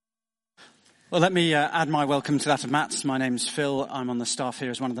Well, let me add my welcome to that of Matt's. My name's Phil. I'm on the staff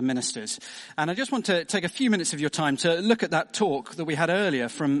here as one of the ministers. And I just want to take a few minutes of your time to look at that talk that we had earlier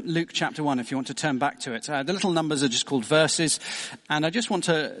from Luke chapter 1, if you want to turn back to it. The little numbers are just called verses, and I just want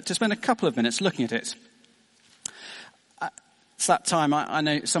to spend a couple of minutes looking at it. It's that time, I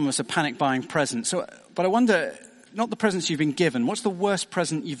know some of us are panic buying presents, but I wonder, not the presents you've been given, what's the worst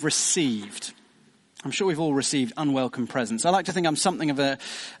present you've received? I'm sure we've all received unwelcome presents. I like to think I'm something of an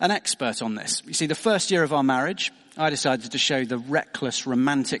expert on this. You see, the first year of our marriage, I decided to show the reckless,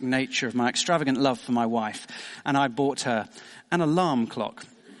 romantic nature of my extravagant love for my wife, and I bought her an alarm clock.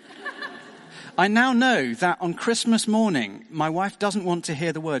 I now know that on Christmas morning, my wife doesn't want to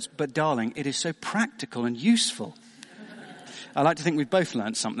hear the words, "But darling, it is so practical and useful." I like to think we've both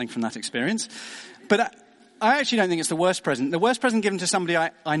learned something from that experience. But I actually don't think it's the worst present. The worst present given to somebody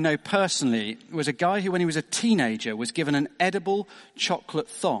I know personally was a guy who, when he was a teenager, was given an edible chocolate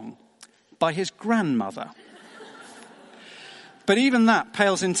thong by his grandmother. But even that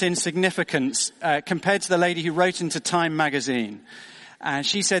pales into insignificance compared to the lady who wrote into Time magazine. And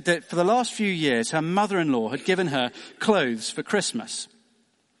she said that for the last few years, her mother-in-law had given her clothes for Christmas.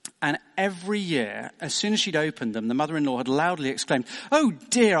 And every year, as soon as she'd opened them, the mother-in-law had loudly exclaimed, "Oh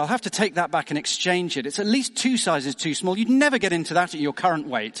dear, I'll have to take that back and exchange it. It's at least 2 sizes too small. You'd never get into that at your current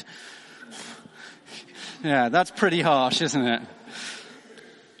weight." Yeah, that's pretty harsh, isn't it?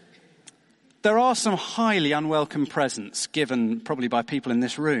 There are some highly unwelcome presents given probably by people in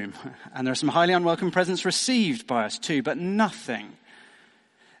this room. And there are some highly unwelcome presents received by us too. But nothing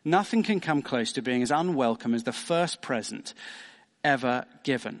can come close to being as unwelcome as the first present ever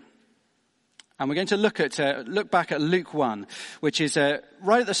given. And we're going to look back at Luke 1, which is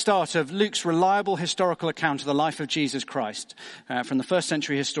right at the start of Luke's reliable historical account of the life of Jesus Christ from the first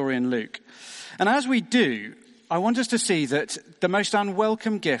century historian Luke. And as we do, I want us to see that the most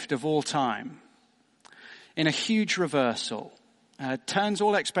unwelcome gift of all time, in a huge reversal, turns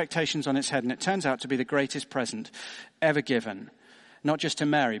all expectations on its head, and it turns out to be the greatest present ever given, not just to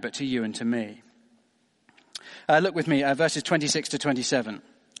Mary, but to you and to me. Look with me, verses 26 to 27.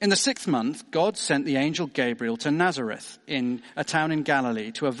 In the 6th month, God sent the angel Gabriel to Nazareth, in a town in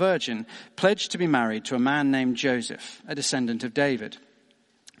Galilee, to a virgin pledged to be married to a man named Joseph, a descendant of David.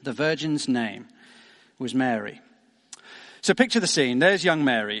 The virgin's name was Mary. So picture the scene. There's young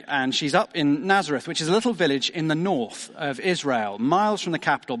Mary, and she's up in Nazareth, which is a little village in the north of Israel, miles from the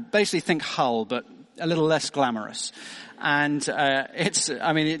capital. Basically think Hull, but a little less glamorous. And it's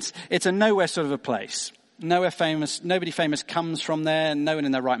a nowhere sort of a place. Nobody famous comes from there. No one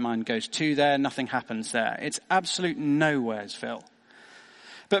in their right mind goes to there. Nothing happens there. It's absolute nowheresville.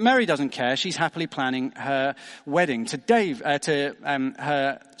 But Mary doesn't care. She's happily planning her wedding to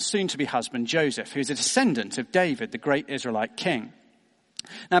her soon-to-be husband, Joseph, who's a descendant of David, the great Israelite king.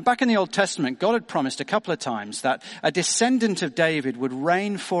 Now, back in the Old Testament, God had promised a couple of times that a descendant of David would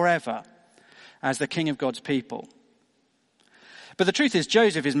reign forever as the king of God's people. But the truth is,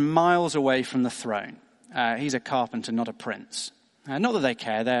 Joseph is miles away from the throne. He's a carpenter, not a prince. Not that they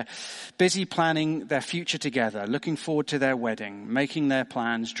care. They're busy planning their future together, looking forward to their wedding, making their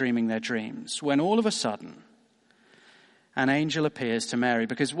plans, dreaming their dreams. When all of a sudden, an angel appears to Mary,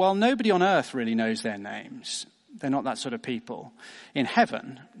 because while nobody on earth really knows their names, they're not that sort of people. In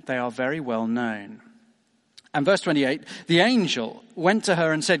heaven, they are very well known. And verse 28, the angel went to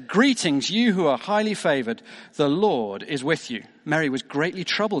her and said, "Greetings, you who are highly favored. The Lord is with you." Mary was greatly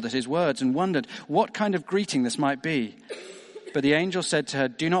troubled at his words and wondered what kind of greeting this might be. But the angel said to her,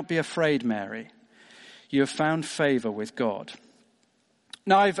 "Do not be afraid, Mary. You have found favor with God."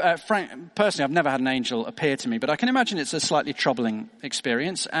 Now, personally, I've never had an angel appear to me, but I can imagine it's a slightly troubling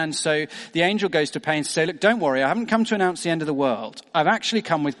experience. And so the angel goes to pains to say, "Look, don't worry, I haven't come to announce the end of the world. I've actually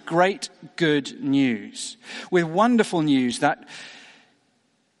come with great good news, with wonderful news that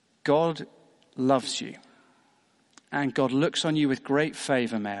God loves you. And God looks on you with great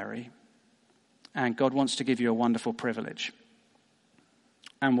favor, Mary. And God wants to give you a wonderful privilege."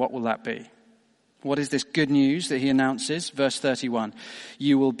 And what will that be? What is this good news that he announces? Verse 31,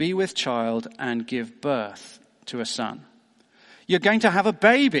 "You will be with child and give birth to a son." You're going to have a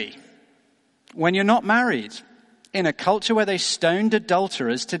baby when you're not married, in a culture where they stoned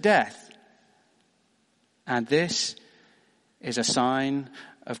adulterers to death. And this is a sign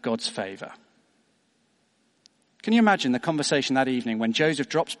of God's favor. Can you imagine the conversation that evening when Joseph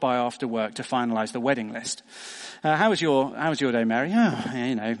drops by after work to finalize the wedding list? How was your day, Mary? Oh,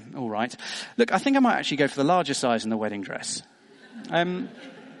 yeah, all right. Look, I think I might actually go for the larger size in the wedding dress.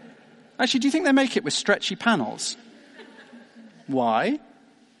 Actually, do you think they make it with stretchy panels? Why?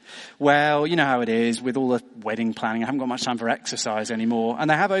 Well, you know how it is with all the wedding planning. I haven't got much time for exercise anymore. And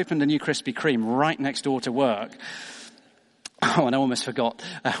they have opened a new Krispy Kreme right next door to work. Oh, and I almost forgot.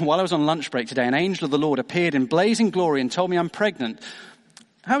 While I was on lunch break today, an angel of the Lord appeared in blazing glory and told me I'm pregnant.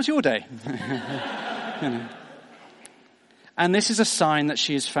 How was your day? You know. And this is a sign that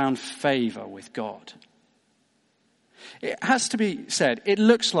she has found favor with God. It has to be said, it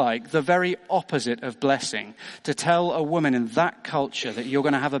looks like the very opposite of blessing to tell a woman in that culture that you're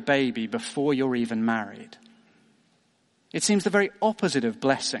going to have a baby before you're even married. It seems the very opposite of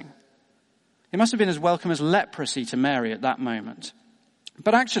blessing. It must have been as welcome as leprosy to Mary at that moment.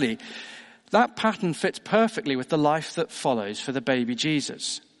 But actually, that pattern fits perfectly with the life that follows for the baby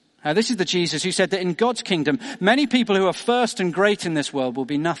Jesus. Now, this is the Jesus who said that in God's kingdom, many people who are first and great in this world will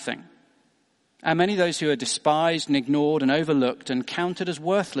be nothing. And many of those who are despised and ignored and overlooked and counted as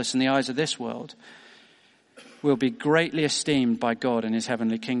worthless in the eyes of this world will be greatly esteemed by God in his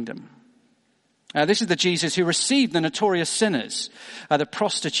heavenly kingdom. This is the Jesus who received the notorious sinners, the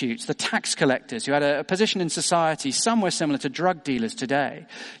prostitutes, the tax collectors, who had a position in society somewhere similar to drug dealers today.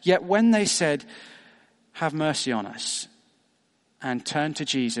 Yet when they said, "Have mercy on us," and turned to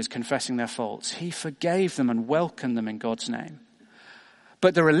Jesus confessing their faults, he forgave them and welcomed them in God's name.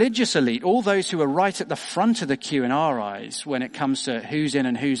 But the religious elite, all those who are right at the front of the queue in our eyes when it comes to who's in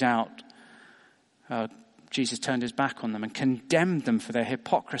and who's out, Jesus turned his back on them and condemned them for their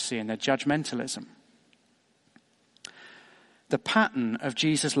hypocrisy and their judgmentalism. The pattern of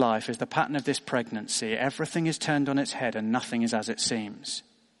Jesus' life is the pattern of this pregnancy. Everything is turned on its head and nothing is as it seems.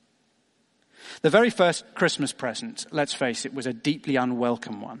 The very first Christmas present, let's face it, was a deeply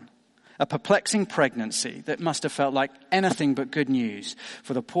unwelcome one. A perplexing pregnancy that must have felt like anything but good news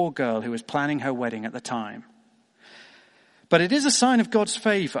for the poor girl who was planning her wedding at the time. But it is a sign of God's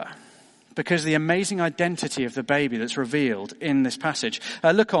favor because of the amazing identity of the baby that's revealed in this passage.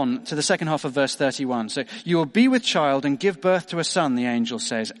 Look on to the second half of verse 31. So, you will be with child and give birth to a son, the angel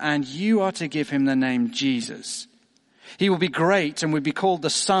says, and you are to give him the name Jesus. He will be great and will be called the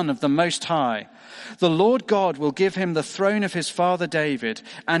Son of the Most High. The Lord God will give him the throne of his father David,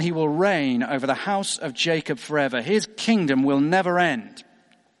 and he will reign over the house of Jacob forever. His kingdom will never end.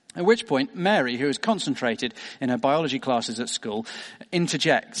 At which point, Mary, who is concentrated in her biology classes at school,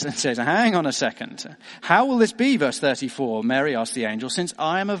 interjects and says, hang on a second. How will this be, verse 34? Mary asked the angel, since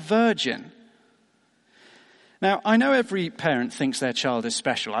I am a virgin. Now, I know every parent thinks their child is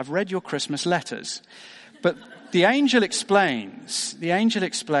special. I've read your Christmas letters. But the angel explains,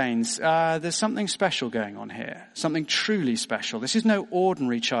 there's something special going on here, something truly special. This is no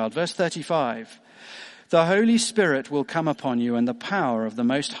ordinary child. Verse 35, the Holy Spirit will come upon you and the power of the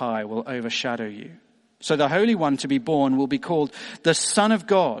Most High will overshadow you. So the Holy One to be born will be called the Son of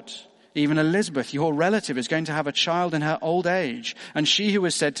God. Even Elizabeth, your relative, is going to have a child in her old age, and she who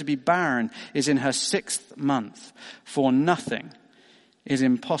was said to be barren is in her 6th month, for nothing is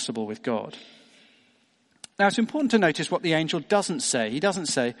impossible with God. Now, it's important to notice what the angel doesn't say. He doesn't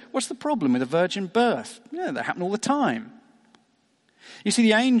say, what's the problem with a virgin birth? Yeah, that happen all the time. You see,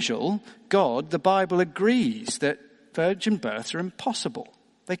 the angel, God, the Bible agrees that virgin births are impossible.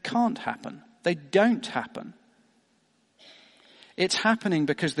 They can't happen. They don't happen. It's happening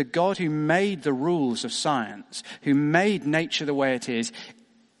because the God who made the rules of science, who made nature the way it is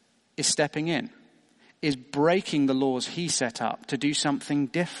stepping in, is breaking the laws he set up to do something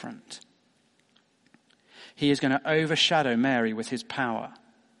different. He is going to overshadow Mary with his power.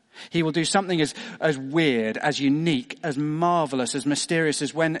 He will do something as weird, as unique, as marvelous, as mysterious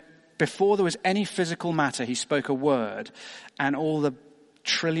as when, before there was any physical matter, he spoke a word and all the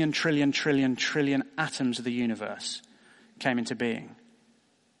trillion atoms of the universe came into being.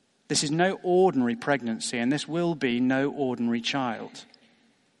 This is no ordinary pregnancy, and this will be no ordinary child.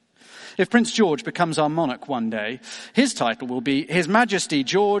 If Prince George becomes our monarch one day, his title will be His Majesty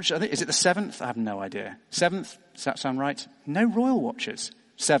George, I think, is it the 7th? I have no idea. 7th? Does that sound right? No royal watches.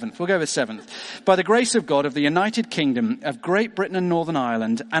 7th. We'll go with 7th. By the grace of God, of the United Kingdom, of Great Britain and Northern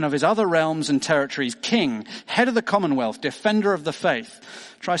Ireland, and of his other realms and territories, King, Head of the Commonwealth, Defender of the Faith.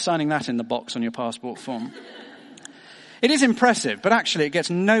 Try signing that in the box on your passport form. It is impressive, but actually it gets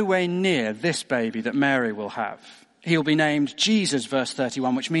nowhere near this baby that Mary will have. He will be named Jesus, verse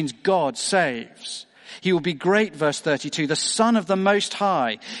 31, which means God saves. He will be great, verse 32, the Son of the Most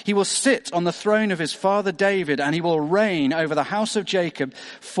High. He will sit on the throne of his father David, and he will reign over the house of Jacob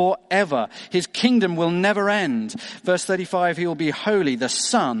forever. His kingdom will never end. Verse 35, he will be holy, the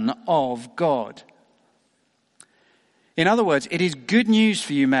Son of God. In other words, it is good news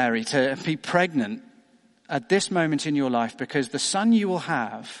for you, Mary, to be pregnant at this moment in your life, because the son you will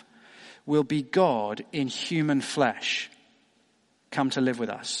have will be God in human flesh. come to live with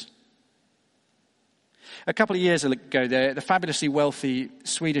us. A couple of years ago, the fabulously wealthy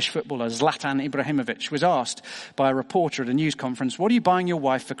Swedish footballer Zlatan Ibrahimovic was asked by a reporter at a news conference, "What are you buying your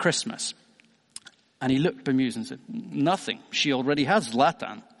wife for Christmas?" And he looked bemused and said, "Nothing. She already has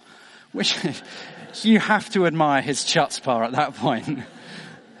Zlatan." Which you have to admire his chutzpah at that point.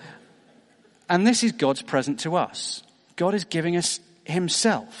 And this is God's present to us. God is giving us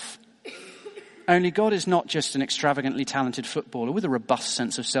himself. Only God is not just an extravagantly talented footballer with a robust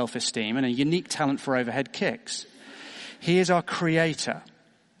sense of self-esteem and a unique talent for overhead kicks. He is our creator,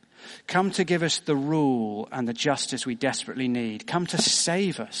 come to give us the rule and the justice we desperately need, come to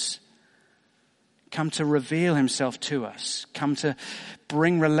save us, come to reveal himself to us, come to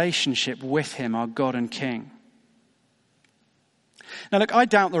bring relationship with him, our God and King. Now look, I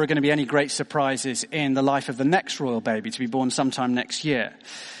doubt there are going to be any great surprises in the life of the next royal baby to be born sometime next year.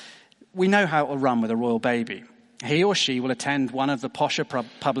 We know how it will run with a royal baby. He or she will attend one of the posher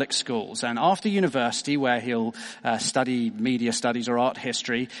public schools, and after university, where he'll study media studies or art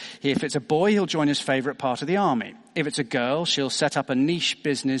history, if it's a boy, he'll join his favourite part of the army. If it's a girl, she'll set up a niche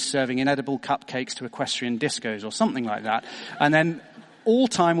business serving inedible cupcakes to equestrian discos or something like that. And then all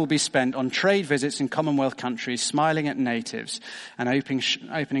time will be spent on trade visits in Commonwealth countries, smiling at natives and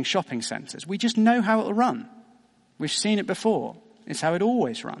opening shopping centres. We just know how it'll run. We've seen it before. It's how it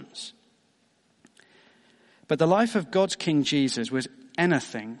always runs. But the life of God's King Jesus was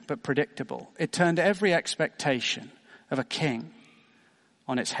anything but predictable. It turned every expectation of a king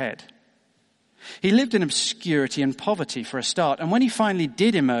on its head. He lived in obscurity and poverty for a start, and when he finally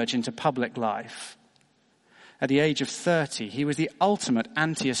did emerge into public life, at the age of 30, he was the ultimate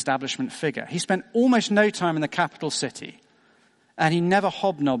anti-establishment figure. He spent almost no time in the capital city, and he never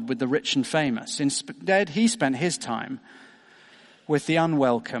hobnobbed with the rich and famous. Instead, he spent his time with the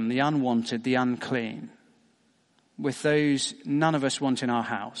unwelcome, the unwanted, the unclean, with those none of us want in our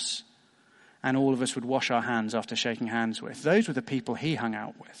house, and all of us would wash our hands after shaking hands with. Those were the people he hung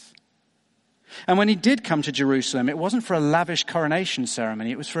out with. And when he did come to Jerusalem, it wasn't for a lavish coronation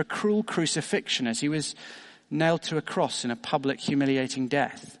ceremony, it was for a cruel crucifixion as he was nailed to a cross in a public humiliating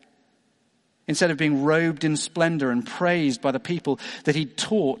death. Instead of being robed in splendor and praised by the people that he'd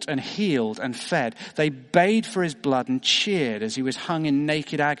taught and healed and fed, they bayed for his blood and cheered as he was hung in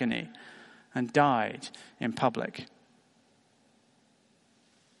naked agony and died in public.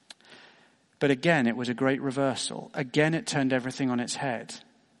 But again, it was a great reversal. Again, it turned everything on its head.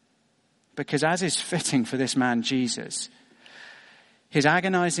 Because as is fitting for this man Jesus, his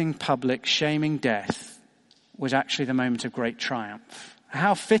agonizing public shaming death was actually the moment of great triumph.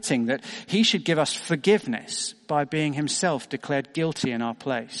 How fitting that he should give us forgiveness by being himself declared guilty in our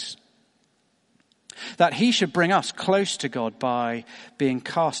place. That he should bring us close to God by being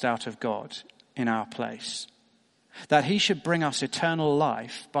cast out of God in our place. That he should bring us eternal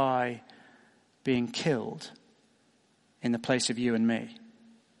life by being killed in the place of you and me.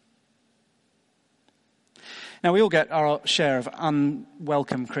 Now, we all get our share of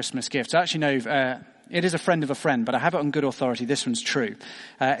unwelcome Christmas gifts. I actually know it is a friend of a friend, but I have it on good authority. This one's true.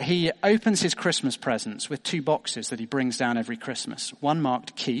 He opens his Christmas presents with 2 boxes that he brings down every Christmas. One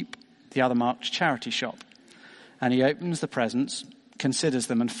marked keep, the other marked charity shop. And he opens the presents, considers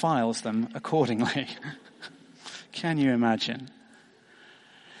them, and files them accordingly. Can you imagine?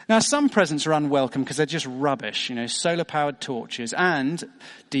 Now, some presents are unwelcome because they're just rubbish, solar-powered torches and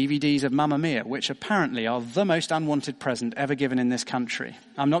DVDs of Mamma Mia, which apparently are the most unwanted present ever given in this country.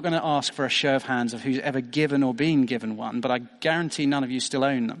 I'm not going to ask for a show of hands of who's ever given or been given one, but I guarantee none of you still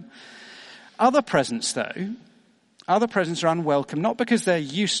own them. Other presents are unwelcome, not because they're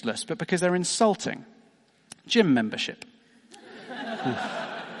useless, but because they're insulting. Gym membership.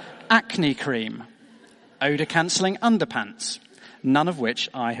 Acne cream. Odor-cancelling underpants. None of which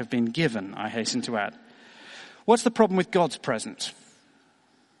I have been given, I hasten to add. What's the problem with God's present?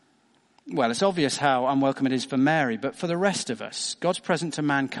 Well, it's obvious how unwelcome it is for Mary, but for the rest of us, God's present to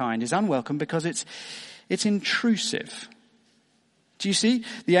mankind is unwelcome because it's intrusive. Do you see?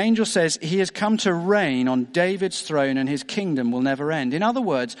 The angel says he has come to reign on David's throne and his kingdom will never end. In other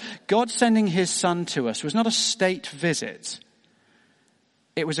words, God sending his son to us was not a state visit.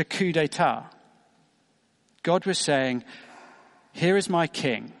 It was a coup d'etat. God was saying, here is my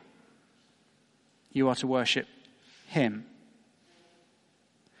king. You are to worship him.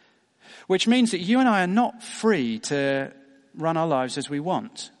 Which means that you and I are not free to run our lives as we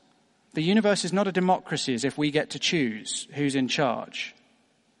want. The universe is not a democracy as if we get to choose who's in charge.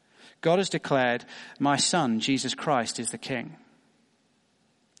 God has declared, my son, Jesus Christ, is the king.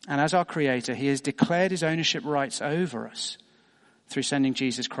 And as our creator, he has declared his ownership rights over us through sending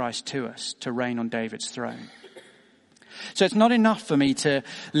Jesus Christ to us to reign on David's throne. So it's not enough for me to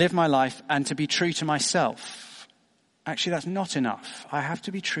live my life and to be true to myself. Actually, that's not enough. I have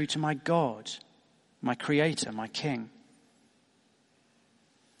to be true to my God, my Creator, my King.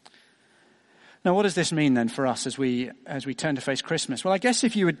 Now, what does this mean then for us as we turn to face Christmas? Well, I guess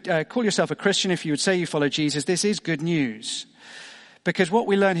if you would call yourself a Christian, if you would say you follow Jesus, this is good news. Because what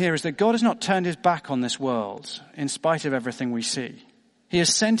we learn here is that God has not turned his back on this world in spite of everything we see. He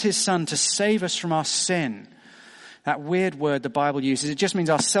has sent his Son to save us from our sin. That weird word the Bible uses, it just means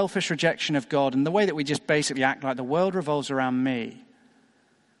our selfish rejection of God and the way that we just basically act like the world revolves around me.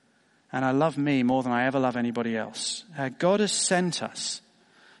 And I love me more than I ever love anybody else. God has sent us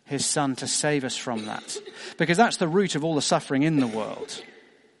his Son to save us from that. Because that's the root of all the suffering in the world.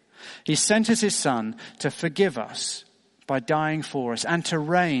 He sent us his Son to forgive us by dying for us and to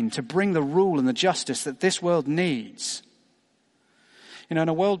reign, to bring the rule and the justice that this world needs. You know, in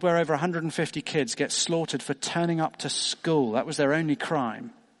a world where over 150 kids get slaughtered for turning up to school, that was their only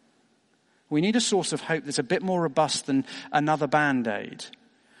crime. We need a source of hope that's a bit more robust than another Band-Aid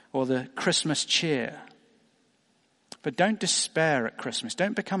or the Christmas cheer. But don't despair at Christmas.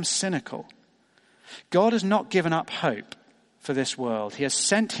 Don't become cynical. God has not given up hope for this world. He has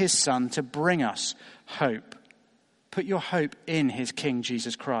sent his Son to bring us hope. Put your hope in his King,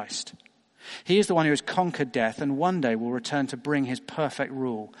 Jesus Christ. He is the one who has conquered death and one day will return to bring his perfect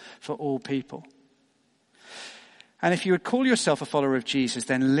rule for all people. And if you would call yourself a follower of Jesus,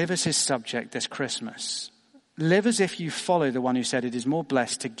 then live as his subject this Christmas. Live as if you follow the one who said it is more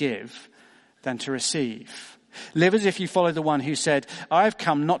blessed to give than to receive. Live as if you follow the one who said, I have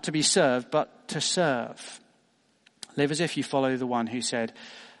come not to be served, but to serve. Live as if you follow the one who said,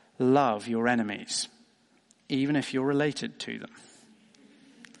 love your enemies, even if you're related to them.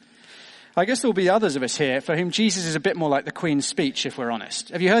 I guess there will be others of us here for whom Jesus is a bit more like the Queen's Speech, if we're honest.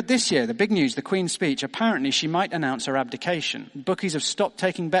 Have you heard this year, the big news, the Queen's Speech? Apparently she might announce her abdication. Bookies have stopped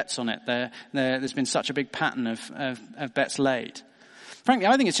taking bets on it. There's been such a big pattern of bets laid. Frankly,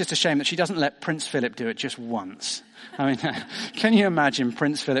 I think it's just a shame that she doesn't let Prince Philip do it just once. I mean, can you imagine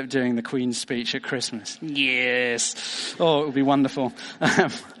Prince Philip doing the Queen's Speech at Christmas? Yes. Oh, it would be wonderful.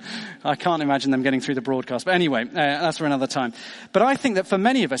 I can't imagine them getting through the broadcast. But anyway, that's for another time. But I think that for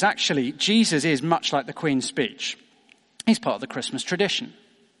many of us, actually, Jesus is much like the Queen's Speech. He's part of the Christmas tradition.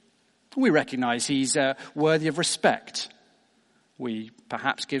 We recognize he's worthy of respect. We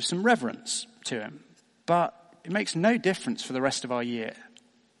perhaps give some reverence to him. But it makes no difference for the rest of our year.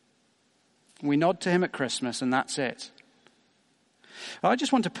 We nod to him at Christmas and that's it. I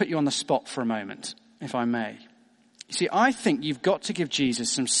just want to put you on the spot for a moment, if I may. You see, I think you've got to give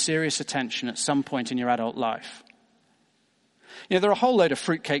Jesus some serious attention at some point in your adult life. You know, there are a whole load of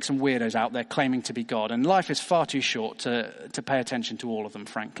fruitcakes and weirdos out there claiming to be God, and life is far too short to pay attention to all of them,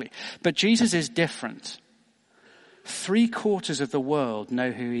 frankly. But Jesus is different. 3/4 of the world know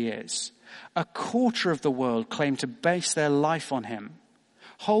who he is. 1/4 of the world claim to base their life on him.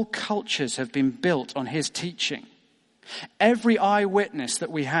 Whole cultures have been built on his teaching. Every eyewitness that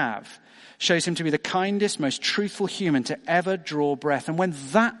we have shows him to be the kindest, most truthful human to ever draw breath. And when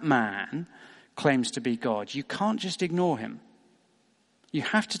that man claims to be God, you can't just ignore him. You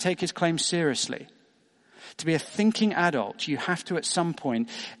have to take his claims seriously. To be a thinking adult, you have to at some point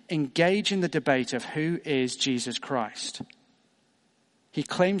engage in the debate of who is Jesus Christ. He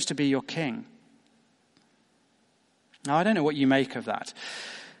claims to be your king. Now, I don't know what you make of that.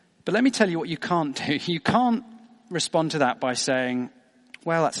 But let me tell you what you can't do. You can't respond to that by saying,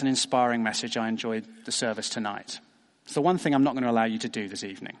 well, that's an inspiring message. I enjoyed the service tonight. It's the one thing I'm not going to allow you to do this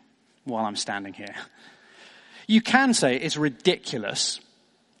evening while I'm standing here. You can say it's ridiculous.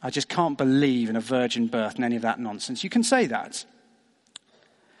 I just can't believe in a virgin birth and any of that nonsense. You can say that.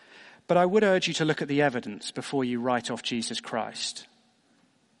 But I would urge you to look at the evidence before you write off Jesus Christ.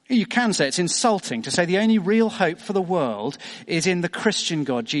 You can say it's insulting to say the only real hope for the world is in the Christian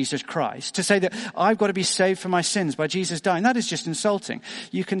God, Jesus Christ. To say that I've got to be saved from my sins by Jesus dying, that is just insulting.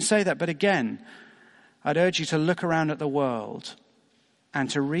 You can say that, but again, I'd urge you to look around at the world and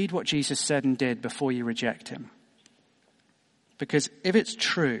to read what Jesus said and did before you reject him. Because if it's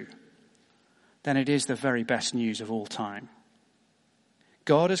true, then it is the very best news of all time.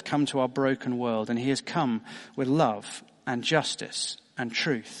 God has come to our broken world, and he has come with love and justice and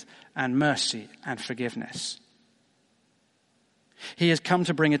truth and mercy and forgiveness. He has come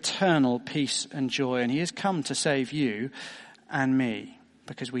to bring eternal peace and joy, and he has come to save you and me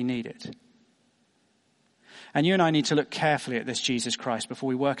because we need it. And you and I need to look carefully at this Jesus Christ before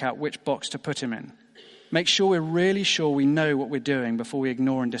we work out which box to put him in. Make sure we're really sure we know what we're doing before we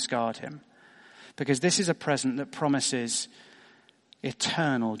ignore and discard him. Because this is a present that promises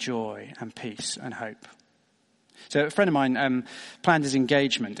eternal joy and peace and hope. So a friend of mine planned his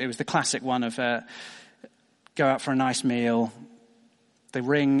engagement. It was the classic one of go out for a nice meal, the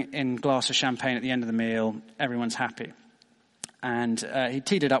ring in glass of champagne at the end of the meal, everyone's happy. And he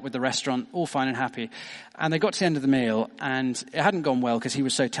teed it up with the restaurant, all fine and happy. And they got to the end of the meal, and it hadn't gone well because he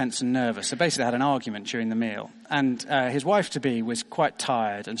was so tense and nervous. So basically they had an argument during the meal. And his wife-to-be was quite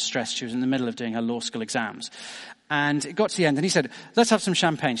tired and stressed. She was in the middle of doing her law school exams. And it got to the end, and he said, let's have some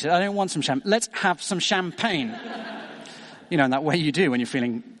champagne. She said, I don't want some champagne. Let's have some champagne. You know, in that way you do when you're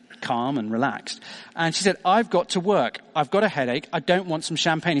feeling calm and relaxed. And she said, I've got to work. I've got a headache. I don't want some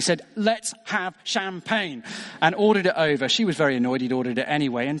champagne. He said, let's have champagne, and ordered it over. She was very annoyed he'd ordered it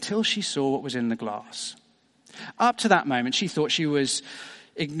anyway until she saw what was in the glass. Up to that moment, she thought she was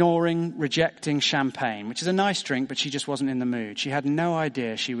ignoring, rejecting champagne, which is a nice drink, but she just wasn't in the mood. She had no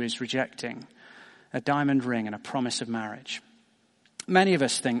idea she was rejecting a diamond ring and a promise of marriage. Many of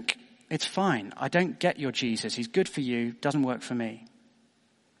us think, it's fine. I don't get your Jesus. He's good for you. Doesn't work for me.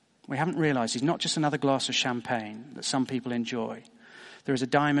 We haven't realized he's not just another glass of champagne that some people enjoy. There is a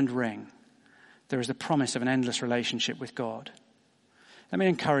diamond ring. There is the promise of an endless relationship with God. Let me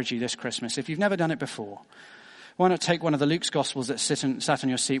encourage you this Christmas. If you've never done it before, why not take one of the Luke's Gospels that sat on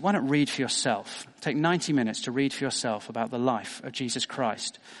your seat? Why not read for yourself? Take 90 minutes to read for yourself about the life of Jesus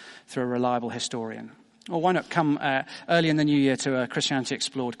Christ through a reliable historian. Or why not come early in the new year to a Christianity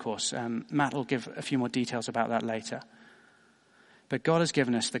Explored course? Matt will give a few more details about that later. But God has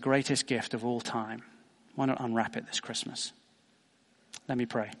given us the greatest gift of all time. Why not unwrap it this Christmas? Let me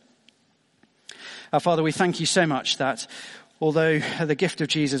pray. Our Father, we thank you so much that although the gift of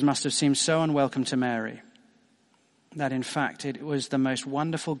Jesus must have seemed so unwelcome to Mary, that in fact it was the most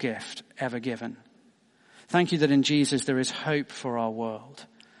wonderful gift ever given. Thank you that in Jesus there is hope for our world,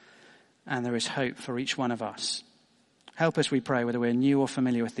 and there is hope for each one of us. Help us, we pray, whether we're new or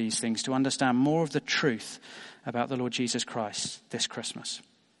familiar with these things, to understand more of the truth about the Lord Jesus Christ this Christmas.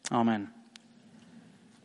 Amen.